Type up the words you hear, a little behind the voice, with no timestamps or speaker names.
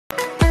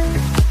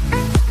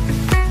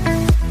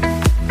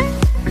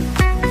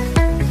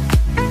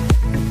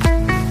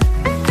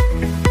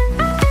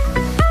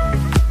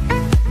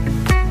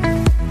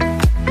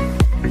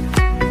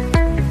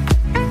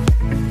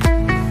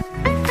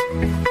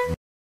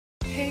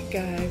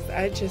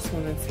I just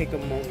want to take a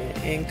moment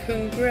and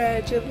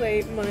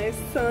congratulate my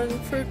son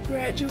for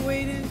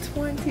graduating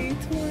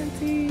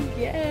 2020.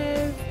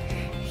 Yes,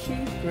 he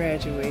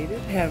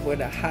graduated, with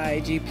a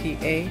high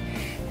GPA,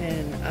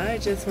 and I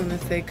just want to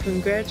say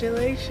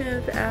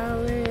congratulations,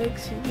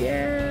 Alex.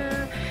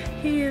 Yeah,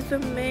 he is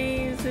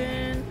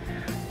amazing.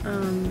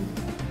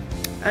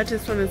 I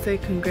just want to say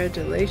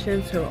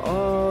congratulations to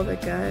all the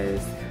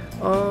guys,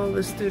 all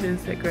the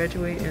students that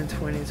graduate in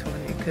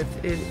 2020, because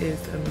it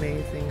is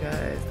amazing,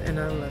 guys, and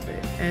I love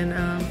it. And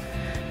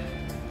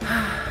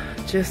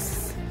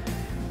just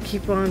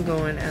keep on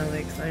going,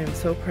 Alex. I am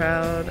so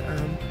proud.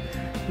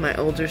 My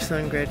older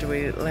son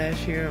graduated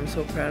last year. I'm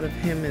so proud of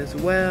him as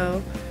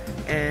well.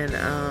 And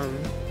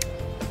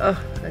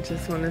I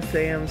just want to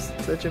say I'm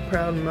such a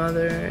proud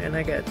mother, and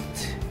I got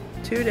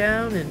 2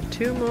 down and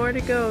 2 more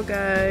to go,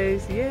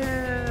 guys.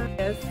 Yeah.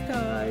 Yes,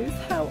 guys,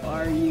 how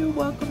are you?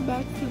 Welcome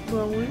back to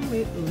Growing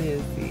with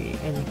Lizzie,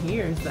 and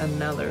here's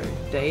another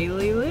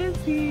Daily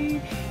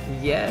Lizzie.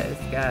 Yes,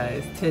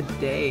 guys,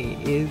 today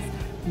is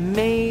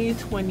May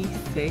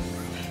 26th,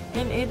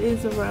 and it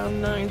is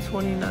around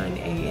 9:29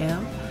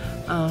 a.m.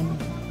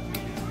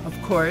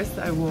 Of course,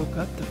 I woke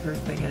up. The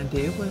first thing I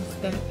did was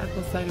that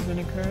apple cider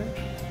vinegar.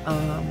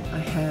 I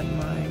had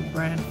my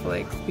bran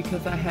flakes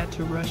because I had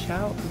to rush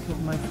out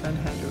because my son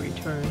had to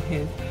return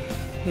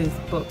his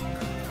book,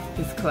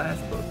 his class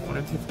book, one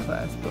of his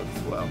class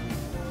books. Well,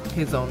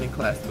 his only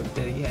class book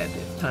that he had.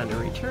 It's time to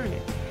return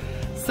it.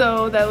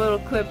 So that little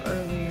clip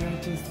earlier,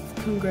 just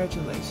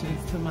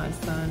congratulations to my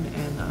son,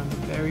 and I'm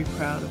very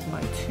proud of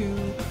my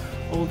 2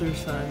 older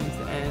sons,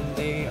 and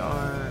they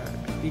are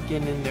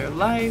beginning their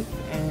life,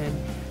 and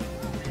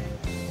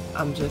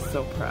I'm just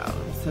so proud.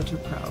 I'm such a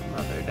proud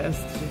mother. That's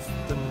just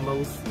the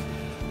most,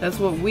 that's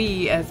what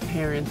we as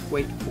parents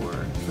wait for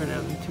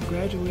them to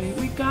graduate.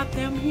 We got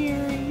them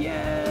here,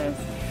 yes.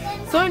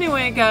 So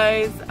anyway,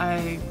 guys,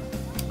 I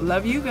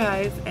love you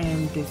guys,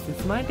 and this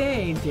is my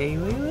day,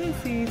 Daily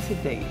Lizzie.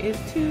 Today is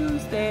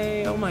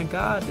Tuesday. Oh my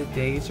God, the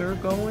days are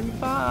going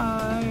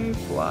by,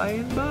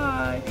 flying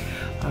by.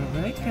 All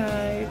right,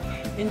 guys,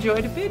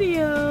 enjoy the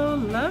video.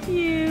 Love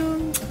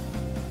you.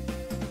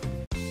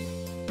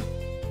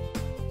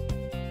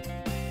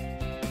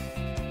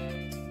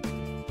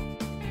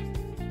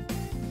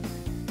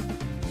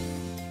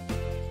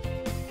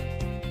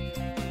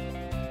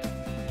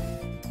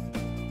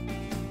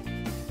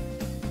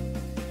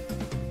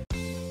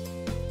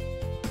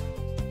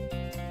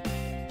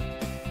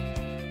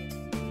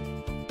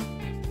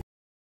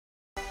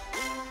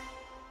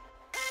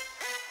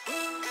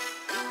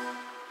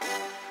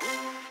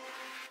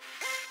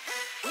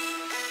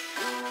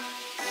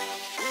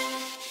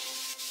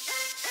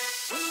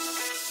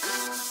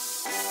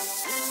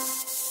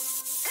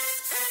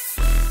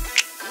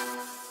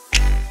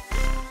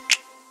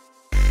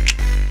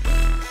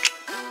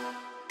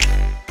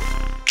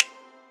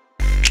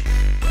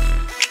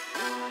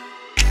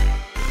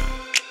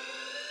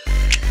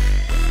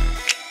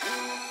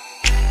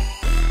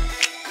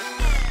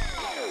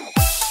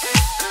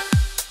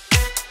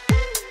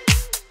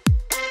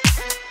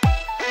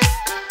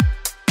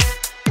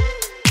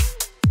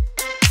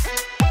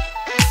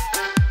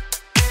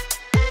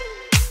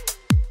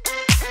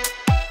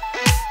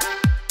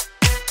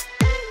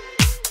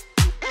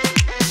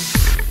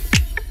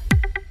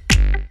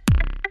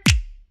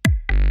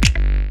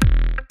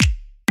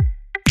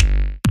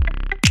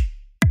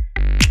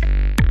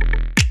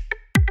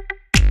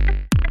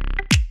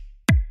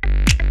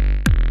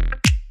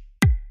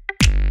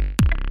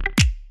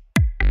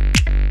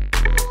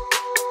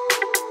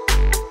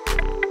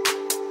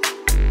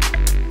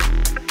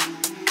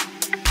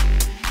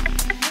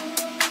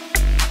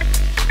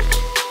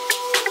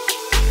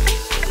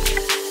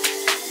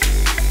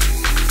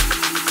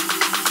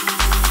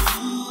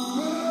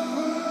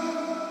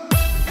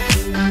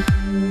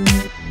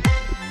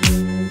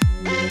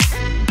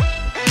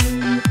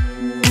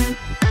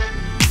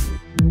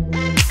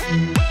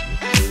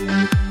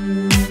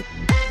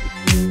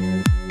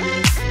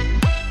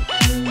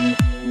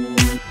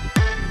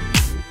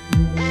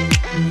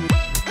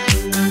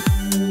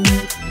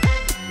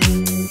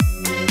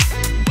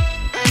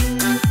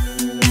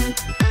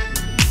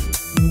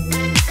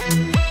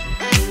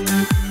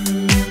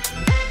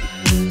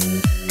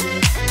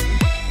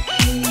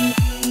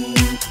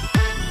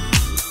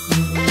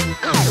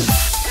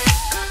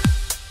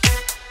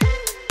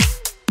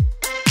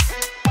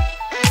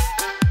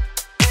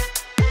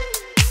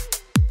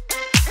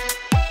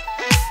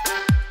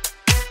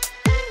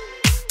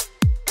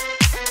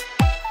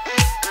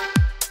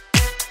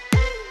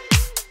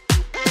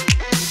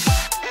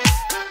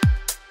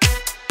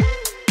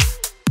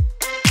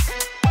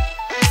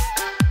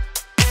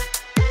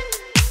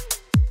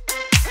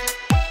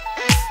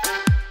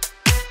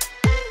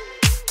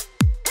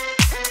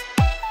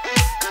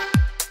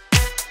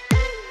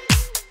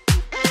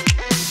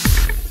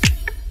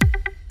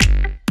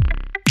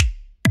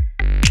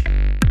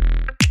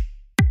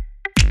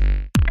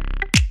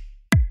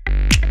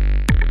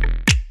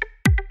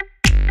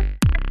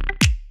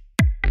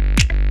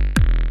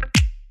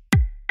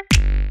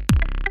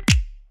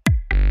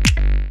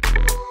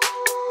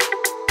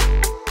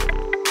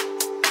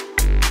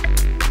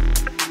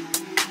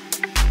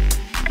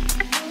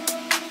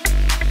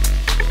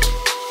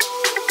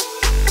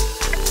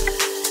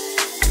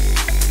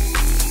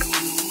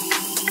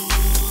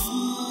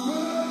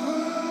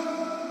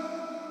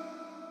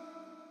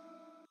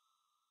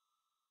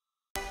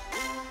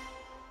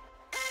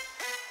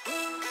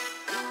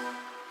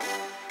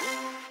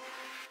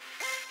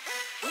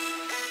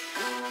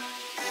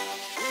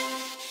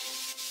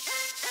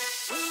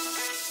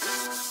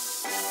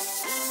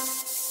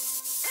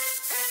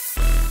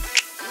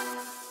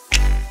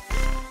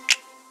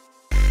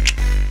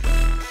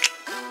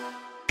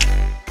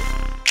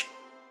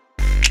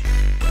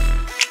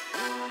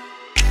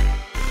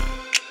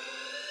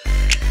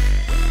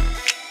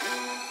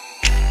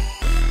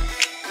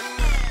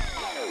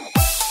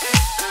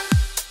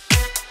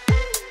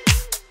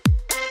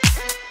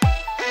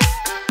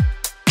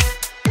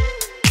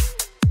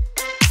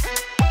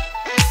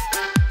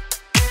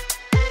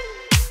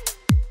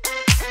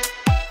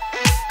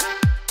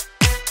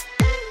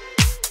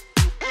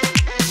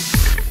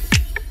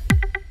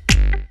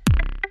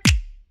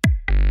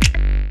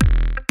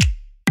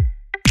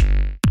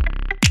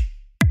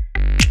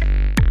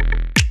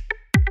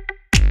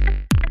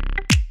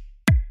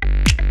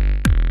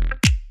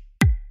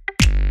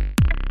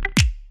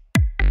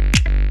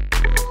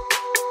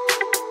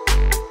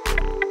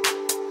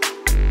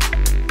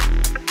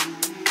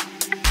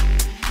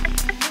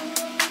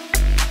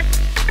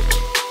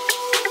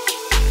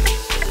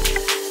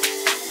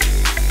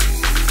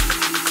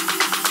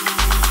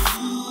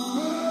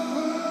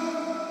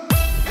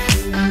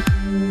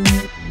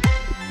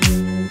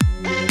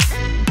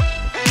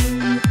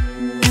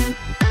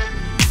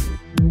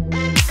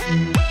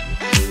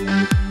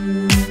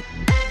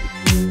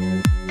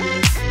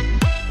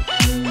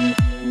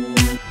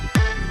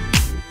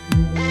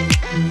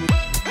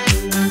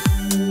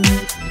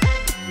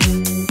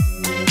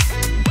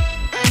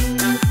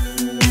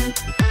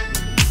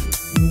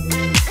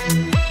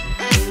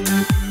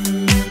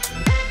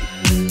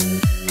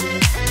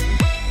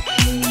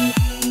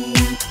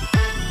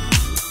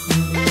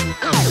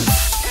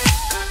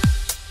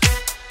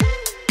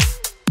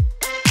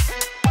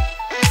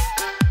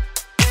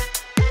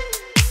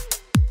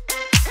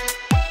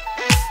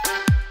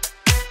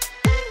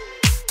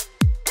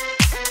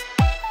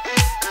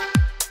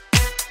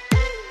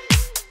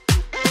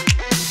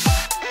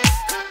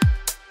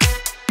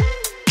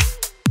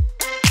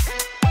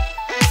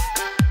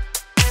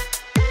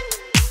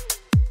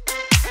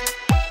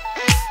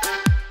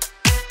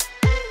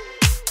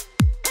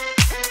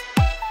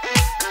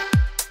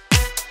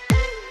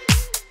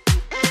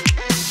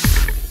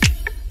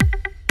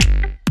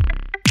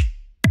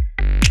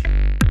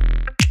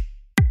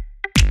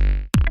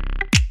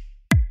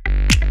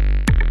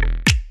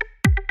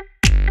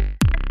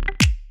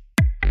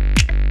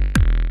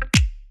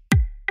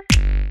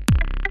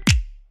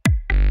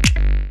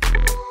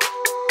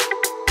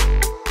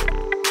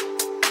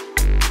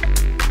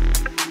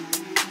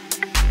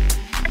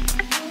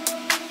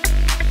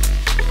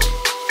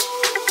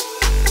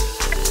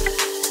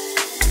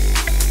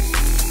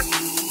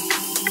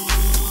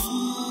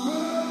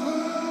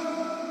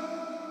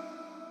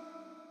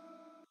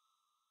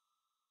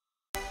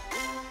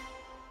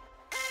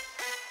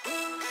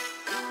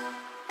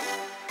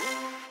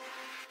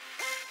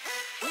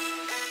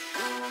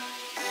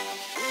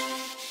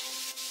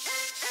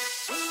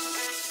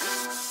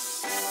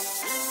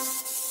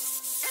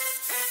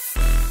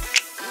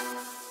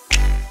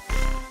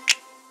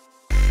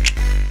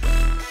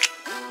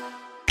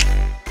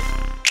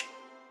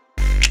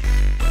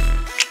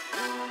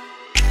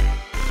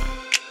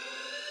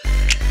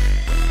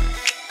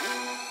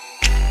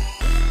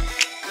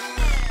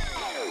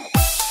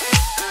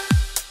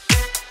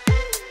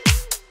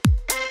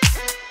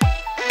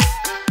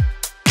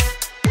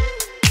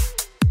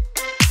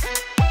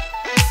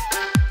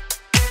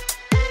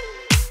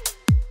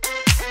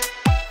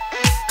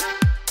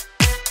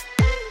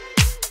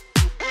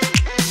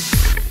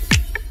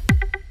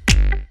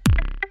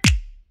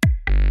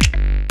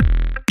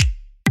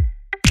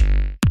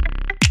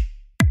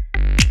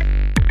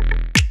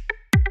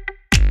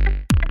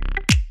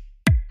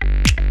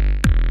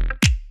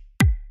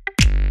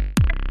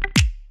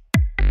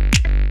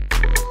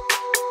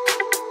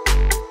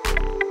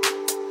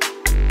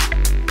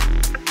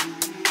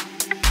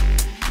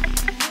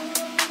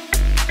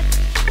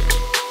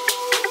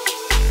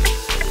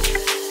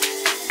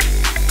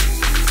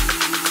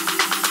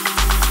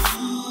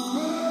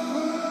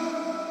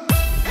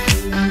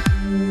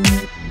 Bye.